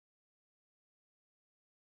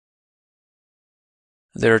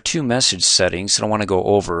There are two message settings that I want to go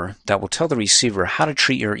over that will tell the receiver how to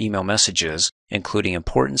treat your email messages, including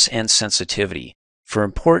importance and sensitivity. For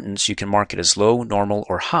importance, you can mark it as low, normal,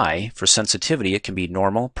 or high. For sensitivity, it can be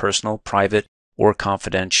normal, personal, private, or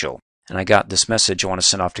confidential. And I got this message I want to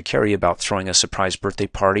send off to Carrie about throwing a surprise birthday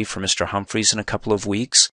party for Mr. Humphreys in a couple of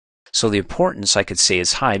weeks. So the importance I could say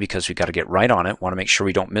is high because we got to get right on it, want to make sure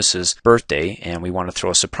we don't miss his birthday, and we want to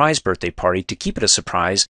throw a surprise birthday party. To keep it a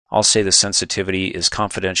surprise, I'll say the sensitivity is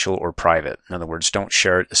confidential or private. In other words, don't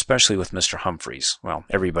share it, especially with Mr. Humphreys. Well,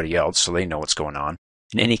 everybody else, so they know what's going on.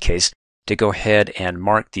 In any case, to go ahead and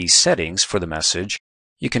mark these settings for the message,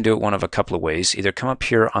 you can do it one of a couple of ways. Either come up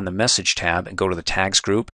here on the Message tab and go to the Tags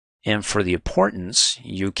group, and for the importance,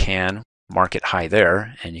 you can mark it high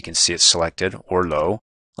there, and you can see it selected, or low.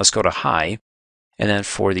 Let's go to high, and then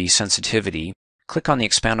for the sensitivity, click on the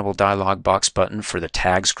expandable dialog box button for the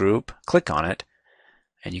Tags group, click on it,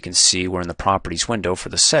 and you can see we're in the Properties window. For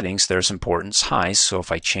the settings, there's importance high, so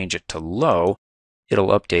if I change it to low, it'll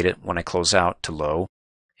update it when I close out to low.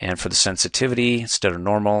 And for the sensitivity, instead of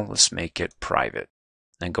normal, let's make it private.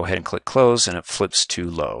 Then go ahead and click close, and it flips to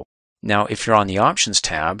low. Now, if you're on the Options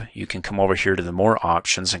tab, you can come over here to the More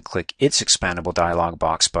Options and click its expandable dialog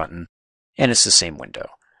box button, and it's the same window.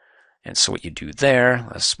 And so what you do there,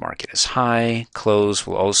 let's mark it as high. Close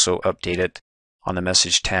will also update it on the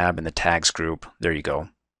Message tab in the Tags group. There you go.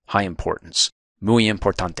 High importance. Muy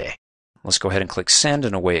importante. Let's go ahead and click Send,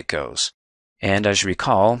 and away it goes. And as you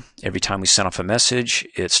recall, every time we send off a message,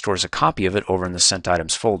 it stores a copy of it over in the Sent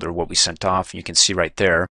Items folder, what we sent off. And you can see right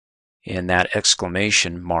there in that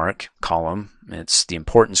exclamation mark column, it's the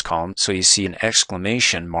importance column. So you see an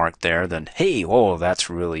exclamation mark there, then, hey, whoa, that's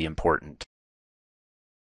really important.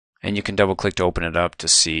 And you can double click to open it up to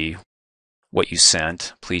see what you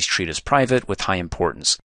sent. Please treat as private with high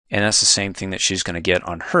importance. And that's the same thing that she's going to get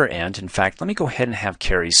on her end. In fact, let me go ahead and have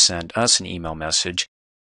Carrie send us an email message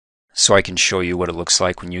so I can show you what it looks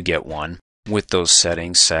like when you get one with those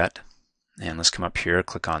settings set. And let's come up here,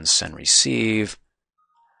 click on Send Receive.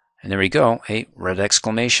 And there we go. Hey, red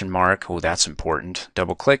exclamation mark. Oh, that's important.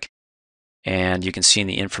 Double click. And you can see in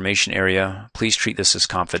the information area, please treat this as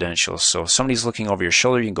confidential. So if somebody's looking over your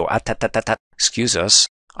shoulder, you can go, excuse us,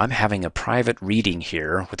 I'm having a private reading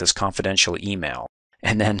here with this confidential email.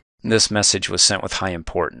 And then this message was sent with high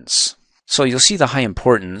importance. So you'll see the high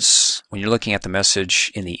importance when you're looking at the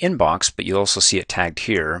message in the inbox, but you'll also see it tagged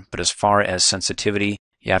here. But as far as sensitivity,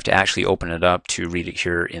 you have to actually open it up to read it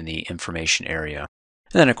here in the information area.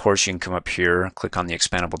 And then, of course, you can come up here, click on the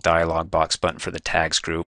expandable dialog box button for the Tags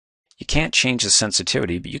group. You can't change the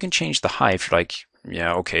sensitivity, but you can change the high if you're like,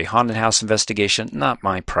 yeah, okay, haunted house investigation, not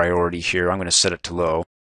my priority here. I'm going to set it to low.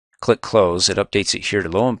 Click Close. It updates it here to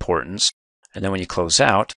low importance. And then when you close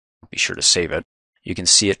out, be sure to save it. You can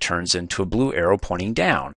see it turns into a blue arrow pointing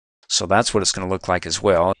down. So that's what it's going to look like as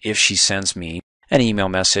well. If she sends me an email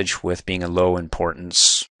message with being a low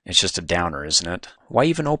importance, it's just a downer, isn't it? Why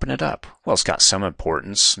even open it up? Well, it's got some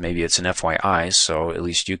importance. Maybe it's an FYI, so at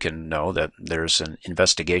least you can know that there's an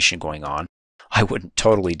investigation going on. I wouldn't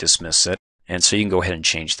totally dismiss it. And so you can go ahead and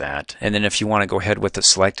change that. And then if you want to go ahead with it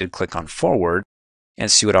selected, click on Forward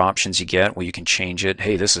and see what options you get. Well, you can change it.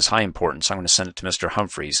 Hey, this is high importance. I'm going to send it to Mr.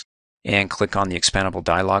 Humphreys. And click on the expandable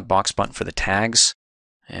dialog box button for the tags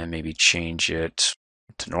and maybe change it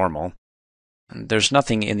to normal. And there's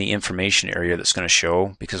nothing in the information area that's going to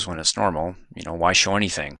show because when it's normal, why show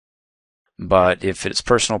anything? But if it's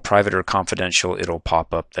personal, private, or confidential, it'll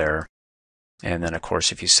pop up there. And then, of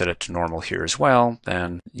course, if you set it to normal here as well,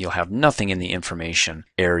 then you'll have nothing in the information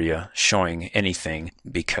area showing anything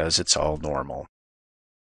because it's all normal.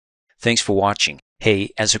 Thanks for watching.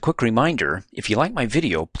 Hey, as a quick reminder, if you like my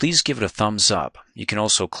video, please give it a thumbs up. You can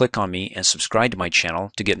also click on me and subscribe to my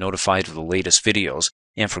channel to get notified of the latest videos.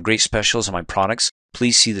 And for great specials on my products,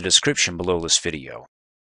 please see the description below this video.